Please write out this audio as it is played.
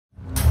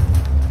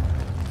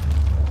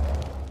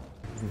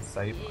Doesn't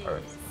save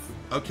pirates.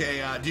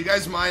 Okay, do you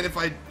guys mind if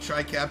I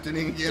try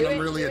captaining again? I'm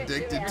really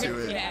addicted to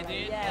it. Yeah,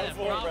 dude. Yeah,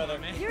 Brother,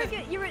 man.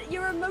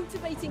 You're a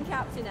motivating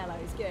captain, Ello.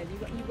 It's good.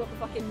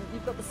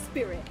 You've got the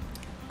spirit.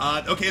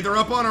 Okay, they're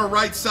up on our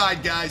right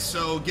side, guys.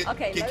 So get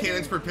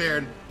cannons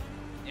prepared.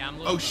 Yeah, I'm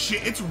oh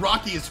shit, it's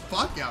rocky as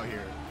fuck out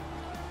here.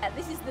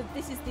 This is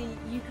the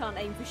you can't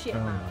aim for shit Oh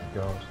map.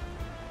 my god.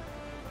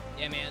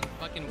 Yeah, man.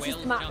 Fucking This is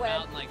whales the map jump where-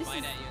 out and like this bite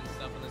is- at you and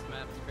stuff on this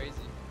map. It's crazy.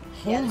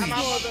 Holy I'm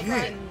all over shit.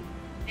 fucking-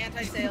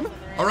 Anti-sales on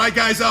the All right,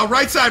 guys,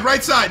 right side,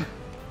 right side.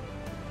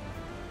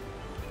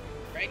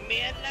 Bring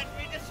me in, let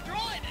me destroy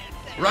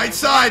this thing. Right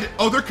side.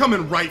 Oh, they're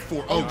coming right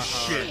for. Oh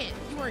shit.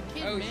 You were a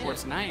kid, man.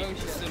 It's nice.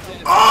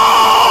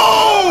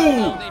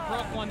 Oh! They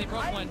broke one. They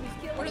broke one.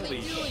 What are they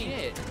Holy doing?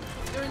 shit.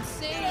 They're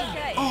insane.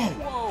 Okay. Oh.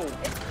 Whoa.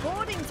 It's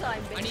boarding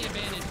time, bitch. I need a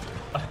bandage.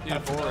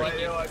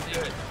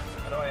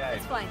 How do I aim?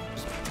 It's fine.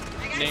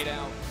 Nade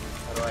out.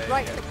 How do I aim?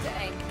 Right again? click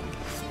to aim.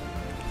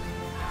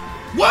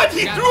 What?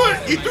 He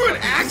threw an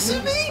axe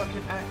at me?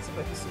 Fucking axe,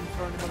 but he's still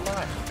throwing him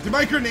alive. Did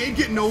my grenade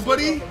get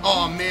nobody?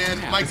 Oh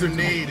man, my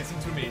grenade. Listen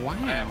to me. Wow.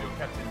 I am your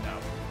captain now.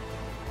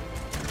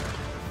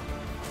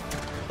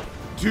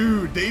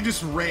 Dude, they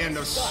just ran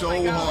us so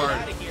hard.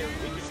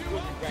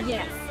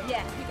 Yes,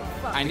 yes. We can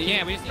fuck. I need.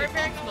 Yeah, we just need to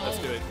Prepare- focus the Let's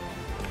hole. do it.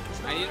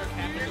 I need our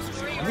captain to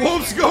stream.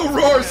 Wolves go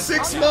roar,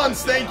 6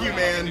 months. Thank you,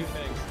 man.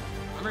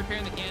 I'm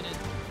repairing the cannon.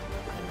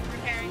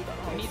 Preparing.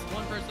 We need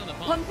one person on the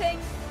pump. Pumping.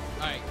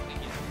 All right,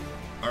 thank you.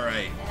 All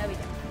right. There we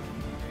go.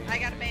 I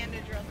got a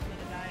bandage or else I'm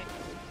gonna die.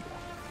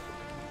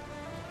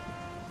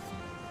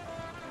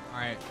 All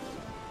right.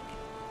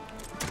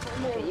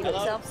 Okay, you got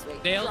yourself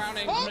sweet. Dale.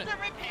 Drowning. Hold the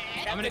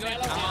repair. I'm gonna go.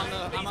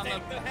 I'm on the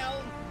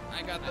helm.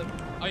 I got the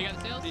Oh, you got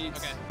the sails? sheets.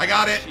 Okay. I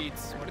got it.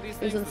 Sheets. What are these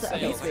Who's things? on The set?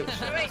 Okay, sails.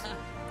 sweet. Wait,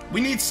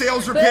 We need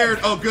sails repaired.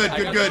 Oh, good, I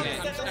good, got good.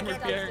 the- I'm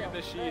repairing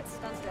the Stand sheets.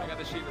 still. I got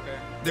the sheet repair.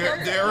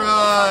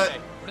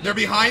 They're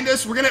behind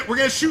us. We're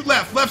gonna shoot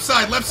left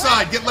side.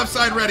 Get left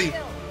side ready.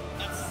 Stand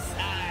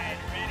side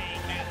ready,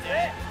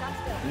 Captain.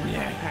 still.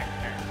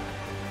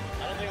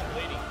 I don't think I'm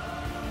bleeding.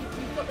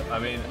 You've got the- I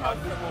mean, I'm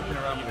just walking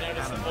around with a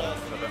cannon, so I don't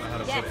know how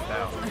to Yes. put it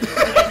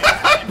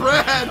down.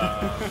 Brad.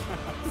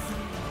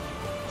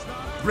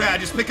 Brad,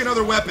 just pick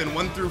another weapon,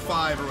 1 through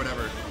 5 or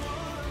whatever.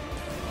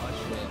 Oh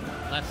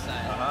shit. Left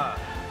side. Aha.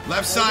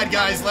 Left side,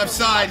 guys. Left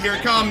side. Here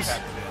it comes.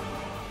 Captain.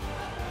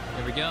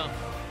 Here we go.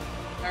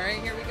 All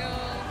right, here we go. I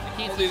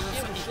can't Oh, see these are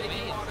shit some with these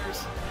shaky waves.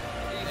 waters.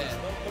 Yeah.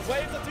 The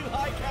waves are too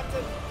high,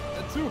 Captain.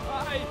 They're too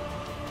high.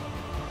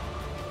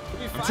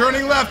 I'm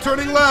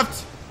turning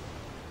left.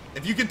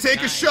 If you can take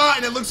a Nice. shot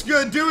and it looks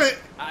good, do it.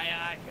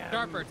 Aye, Captain.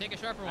 Sharper. Take a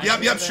sharper one.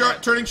 Yep,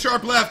 sharp, turning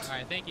sharp left. All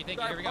right, thank you. Here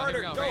we go.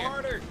 Harder, Here we go go. Right here.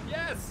 harder.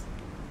 Yes.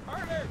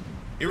 Harder.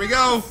 Here we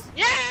go.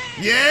 Yeah!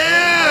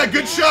 Yeah,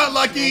 good shot,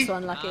 Lucky. Nice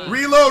one, Lucky.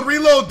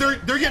 Reload.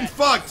 They're getting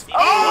fucked.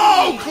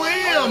 Oh,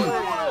 clam.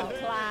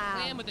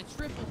 Clam with a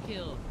triple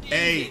kill.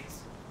 Hey,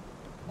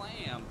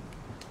 Clam.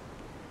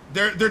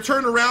 they're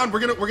turned around. We're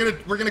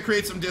gonna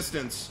create some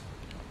distance.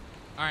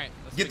 All right.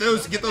 Let's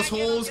Get those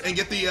holes and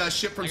get the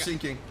ship from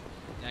sinking.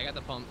 Yeah, I got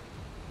the pump.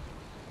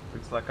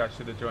 Looks like I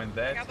should have joined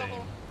their Got the team.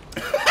 hole.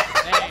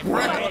 Hey,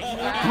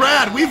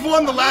 Brad, we've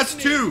won the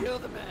last 2. Kill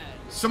the man.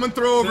 Someone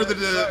throw over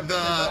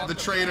the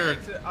traitor.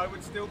 I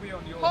would still be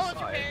on your Hold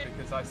side prepared.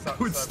 because I suck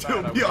Would so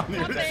still bad. be I on would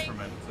your have side.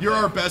 detriment to You're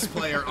them. our best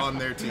player on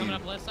their Coming team.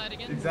 up left side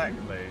again.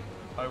 Exactly.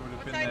 I would have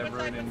What been side, there what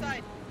side, ruining what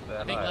side? their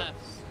I think lives left.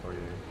 for you.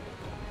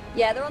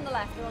 Yeah, they're on the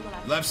left.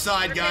 Left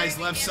side, guys.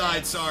 Preparing Left the side.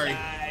 cannon. Sorry.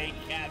 Side,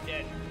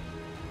 Captain.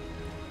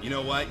 You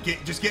know what?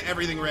 Just get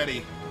everything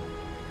ready.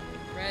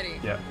 Ready.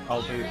 Yeah,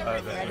 I'll do Ready,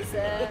 that.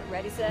 sir.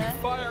 Ready, sir.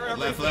 Fire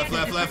everything.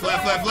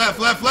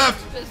 Left.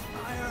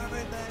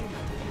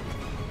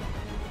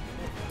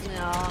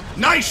 No.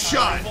 Nice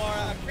shot.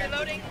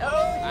 Reloading.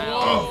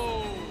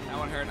 Oh. That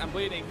one hurt. I'm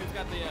bleeding. Who's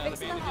got the Fix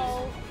the bandages?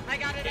 hole. I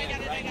got it.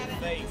 I got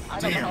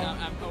the Damn. hole.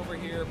 I'm over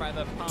here by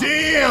the pump.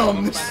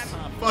 Damn. This By the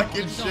pump.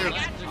 fucking shit.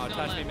 Oh,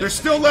 touch me. They're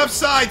still left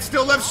side.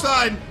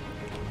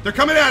 They're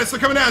coming at us.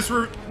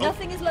 We're. Oh,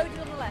 Nothing is loaded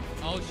on the left.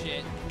 Oh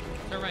shit.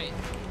 Turn right.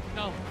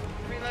 No.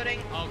 Reloading.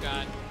 Oh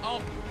god.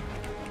 Oh.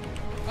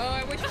 Oh,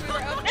 I wish we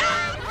were up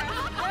there.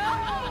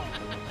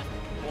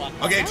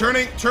 okay,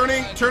 turning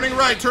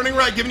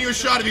right. Giving you a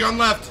shot if you're on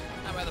left.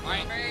 I'm by the All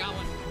right. pump. Got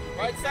one.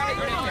 Right side.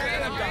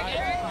 I'm dying.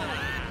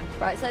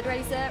 Right side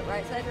ready, sir.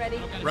 Right side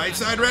ready. Right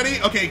side ready.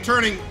 Okay,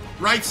 turning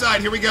right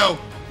side. Here we go. Oh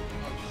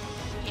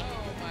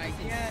my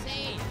god.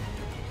 Insane.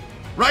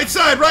 Right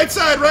side.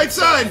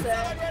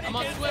 Sir. I'm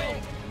on swivel.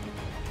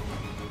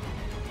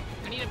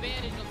 I need a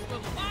bandage on swivel.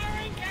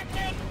 Firing,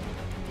 Captain.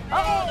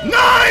 Oh!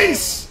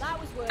 Nice. That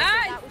was worth it.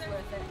 Nice. That was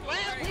worth it.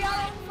 We are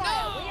on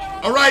fire.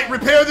 All right,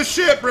 repair the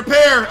ship.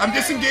 Repair. I'm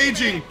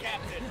disengaging.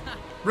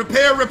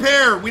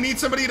 Repair. We need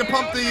somebody to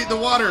pump the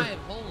water. 5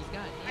 holes.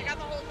 God I damn. got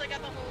the holes.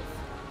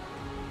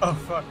 Oh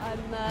fuck.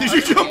 Did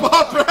you jump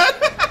off, Brad?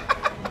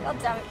 God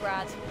damn it,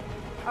 Brad.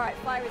 Alright,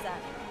 fire is out.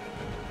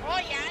 Oh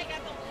yeah, I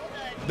got the hole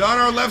done. Down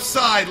our left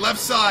side.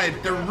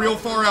 They're real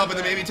far out, but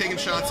they may be taking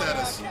shots at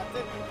us. Alright,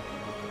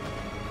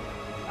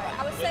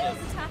 Our sails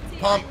are tatty.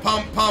 Pump,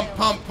 pump, pump,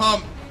 pump,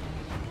 pump.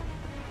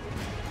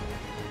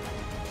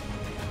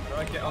 How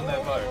do I get on their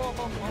boat?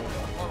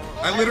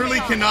 I literally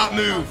cannot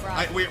move.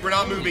 We're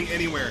not moving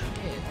anywhere.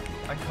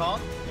 I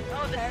can't.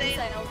 Oh, the Prepare same.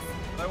 sails.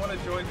 I want to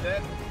join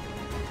them.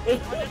 I'll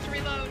just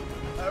reload.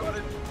 I want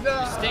to.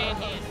 No. Stay in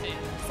here, stay.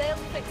 Sails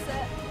fix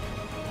it.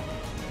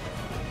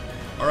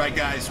 All right,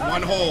 guys,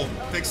 one hole.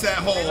 Fix that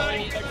hole.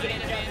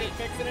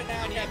 Fixing it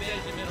now, Captain.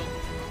 In the middle.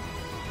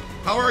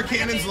 How are our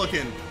cannons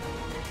looking?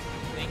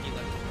 Thank you,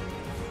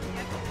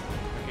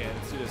 Okay,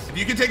 let's do this. If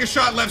you can take a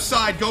shot left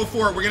side, go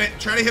for it. We're gonna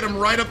try to hit him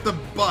right up the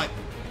butt.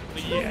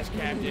 Yes,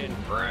 Captain.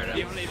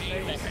 The only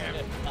place.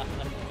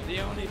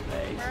 The only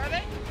place. Where are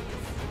they?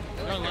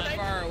 They're Not left.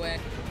 far away.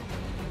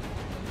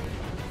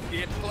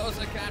 Get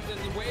closer, Captain.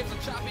 The waves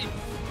are choppy.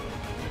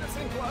 That's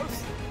in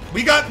close.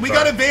 We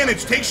got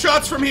advantage. Take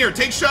shots from here.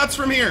 Take shots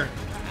from here.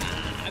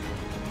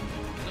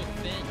 So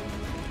thin.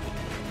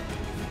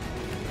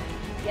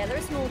 Yeah, they're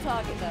a small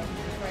target though.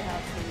 It's very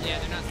hard to. Yeah,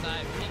 they're not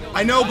side.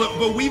 I know,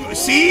 but we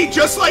see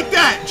just like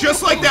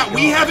that.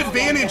 We have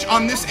advantage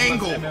on this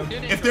angle.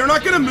 If they're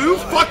not gonna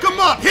move, fuck them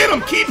up. Hit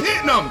them. Keep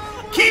hitting them.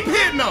 Keep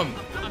hitting them.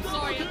 I'm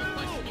sorry, I have a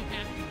question, you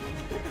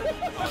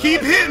Captain.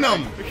 Keep hitting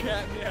them.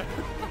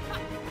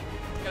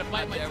 Gotta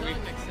bite my tongue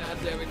next time.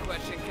 Every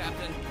question,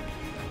 Captain.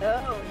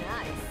 Oh,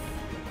 nice.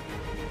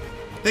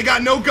 They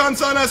got no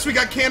guns on us. We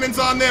got cannons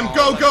on them.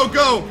 Go, go,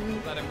 go.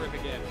 Let him rip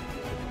again.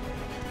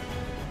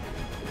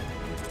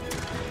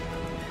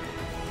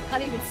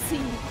 Can't even see.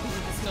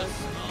 So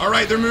small. All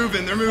right, they're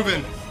moving. They're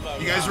moving.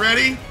 You guys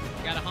ready?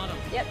 Gotta hunt him.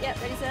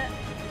 Yep, ready, set.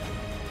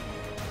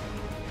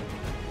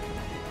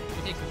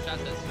 We take some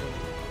shots at this.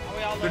 Are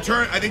we all They're loaded?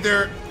 turn. I think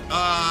they're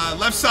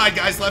left side,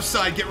 guys. Left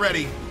side. Get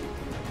ready.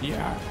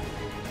 Yeah.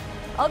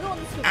 I'll go on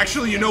the swim.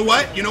 Actually, you know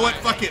what? You know what?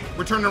 Fuck it.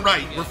 We're turning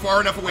right. We're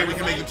far enough away we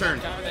can make the turn.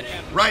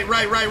 Right,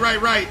 right, right,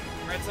 right, right.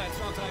 Right side,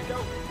 strong side,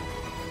 go.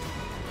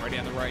 Ready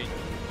on the right.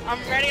 I'm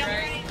ready, I'm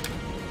ready.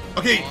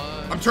 Okay,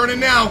 I'm turning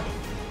now.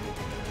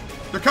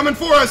 They're coming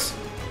for us.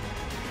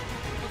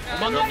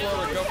 Come on, go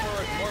forward, go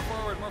forward. More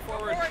forward, more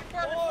forward.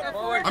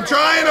 Forward. I'm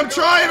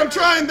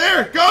trying.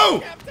 There, go.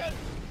 What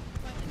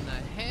in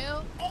the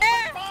hell?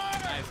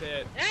 Nice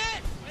hit.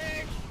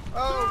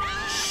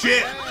 Oh,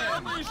 Shit.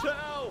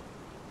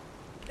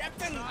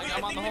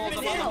 I'm on the holes,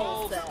 I'm on the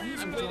holes.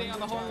 I'm bleeding on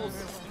the holes.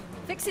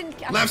 Fixing.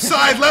 Left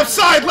side, left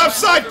side, left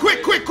side.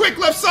 Quick, quick, quick.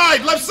 Left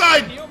side, left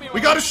side. We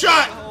got a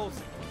shot.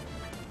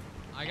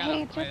 I got Hey,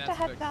 him. just a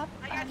heads up.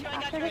 I got you, I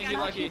got After you, this I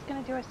got match, you. he's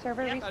going to do a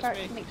server Yeah, that's restart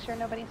me. to make sure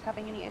nobody's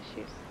having any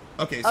issues.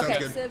 Okay, sounds Okay,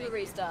 good. server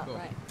restart. Cool.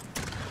 Right.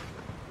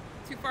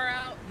 Too far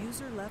out.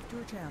 User left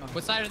your channel.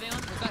 What side are they on?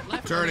 Was that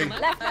left? Turning.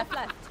 Left?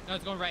 Left. No,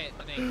 it's going right,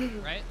 I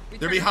think. Right?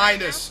 They're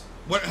behind us.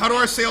 What? How do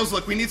our sails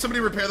look? We need somebody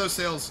to repair those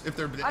sails if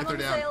they're I'm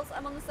down.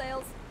 on the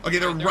sails. Okay, they're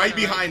They're right on the right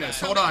behind side. us.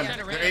 Hold on. They're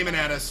trying to They're ram aiming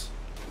at us.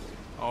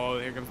 Oh,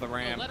 here comes the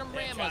ram. Let them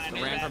ram us.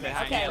 The ram from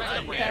behind. Okay, Let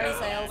them prepare ram us.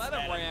 sails. Let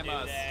them ram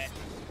us.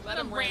 Let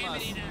them ram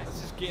us.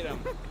 Let's just get him.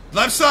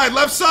 Left side,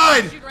 left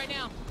side. Shoot right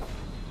now.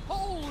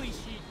 Holy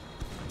shit.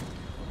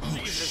 Oh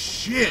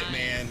shit,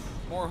 man.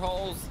 More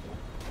holes.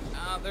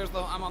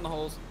 I'm on the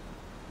holes.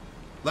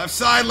 Left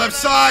side, left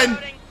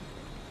side.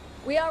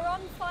 We are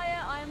on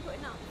fire. I am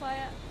putting out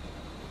fire.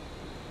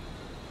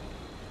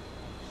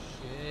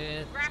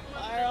 Shit.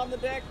 fire on the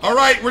deck. All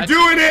right, we're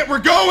doing it. We're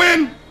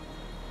going.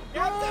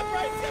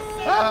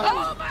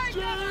 Oh my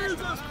god!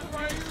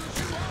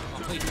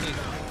 Oh, please, please.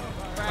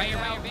 Right here,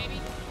 baby.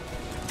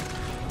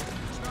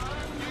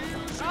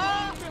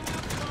 Oh!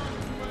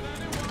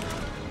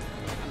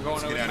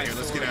 Let's get out of here.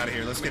 Let's get out of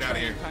here. Let's get out of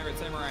here. Pirate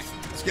Samurai.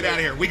 Let's get out of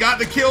here. We got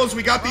the kills.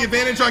 We got the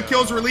advantage on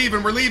kills. We're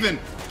leaving. We're leaving.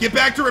 Get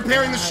back to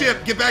repairing the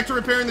ship. Get back to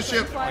repairing the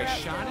ship. Fire out.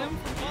 Shot him?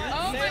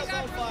 Oh my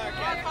god.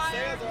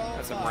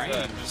 That's some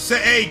range.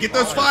 Say, hey, get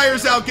those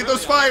fires out. Get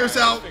those fires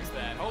out. Fix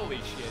that. Holy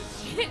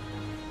shit. Shit.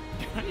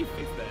 How do you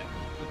fix that?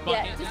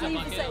 Yeah, just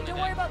leave the sails. Don't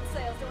worry about the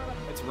sails. Don't worry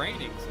about the. It's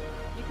raining.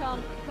 You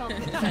can't put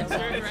the sails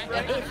out.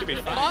 It should be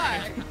fine.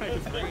 Why?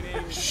 It's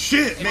raining.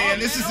 Shit, man,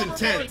 this is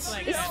intense.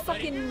 This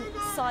fucking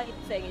side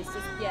thing is just,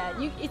 yeah,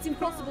 it's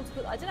impossible to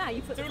put, I don't know how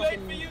you put the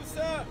fucking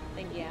sir.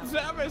 thingy out.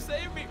 Sam,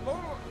 save me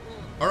more.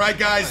 All right,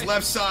 guys,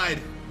 left side.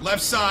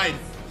 Left side.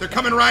 They're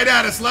coming right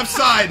at us. Left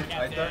side.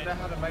 I don't know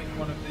how to make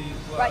one of these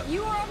work. Right,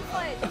 you are on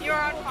fire. You're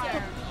on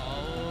fire.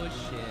 Oh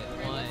shit.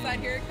 Left One, side,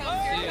 here it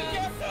comes. Here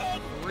it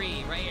comes.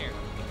 3, right here.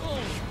 Boom.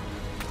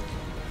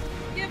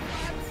 Give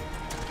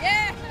butts.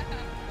 Yeah.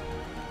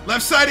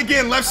 Left side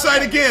again. Left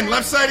side again.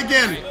 Left side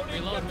again.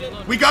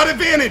 Reload. We got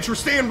advantage. We're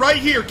staying right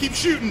here. Keep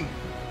shooting.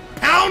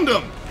 Pound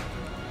them.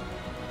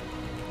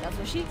 That's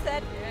what she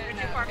said.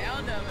 Yeah, no,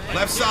 down them.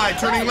 Left side.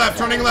 Turning left.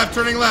 Turning left.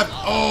 Turning left.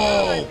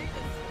 Oh.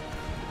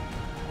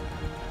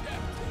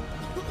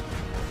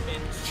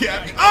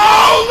 Yeah.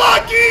 Oh,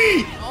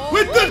 lucky!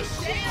 With the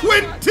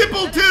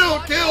quintuple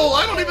kill.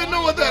 I don't even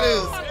know what that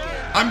is.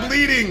 I'm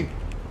bleeding.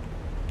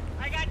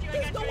 I got you, I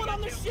got you. I got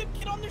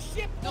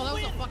you. No, that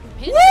was a fucking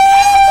pin. Woo!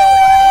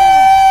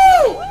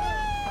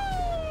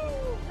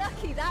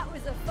 Lucky, that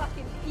was a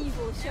fucking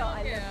evil shot.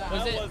 I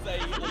love that.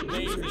 Was it?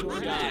 amazing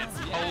shot.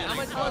 Yeah, how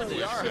much fun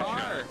we are.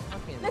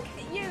 Look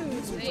at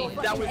you.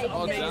 That was Fucking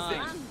amazing.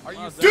 man. Are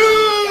you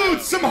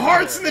Dude, some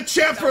hearts in the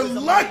chat for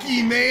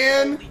Lucky,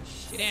 man.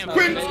 Damn.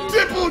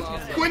 Quintuple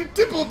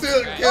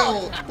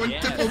kill.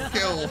 Quintuple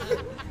kill.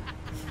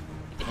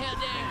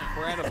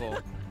 incredible?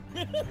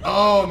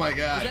 Oh my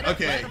god.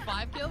 Okay.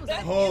 5 kills?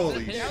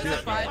 Holy That was a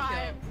shit. 5 kill.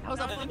 That was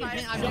a fucking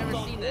pin. I've never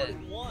seen that.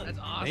 That's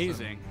awesome.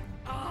 Amazing.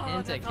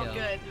 Oh, that felt Pentakill.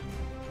 good.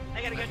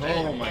 I gotta go check.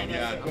 Oh my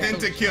god.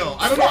 Pentakill.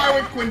 I don't know why I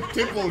went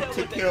quintuple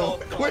to kill.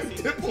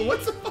 Quintuple.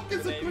 What the fuck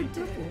is a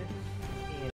quintuple?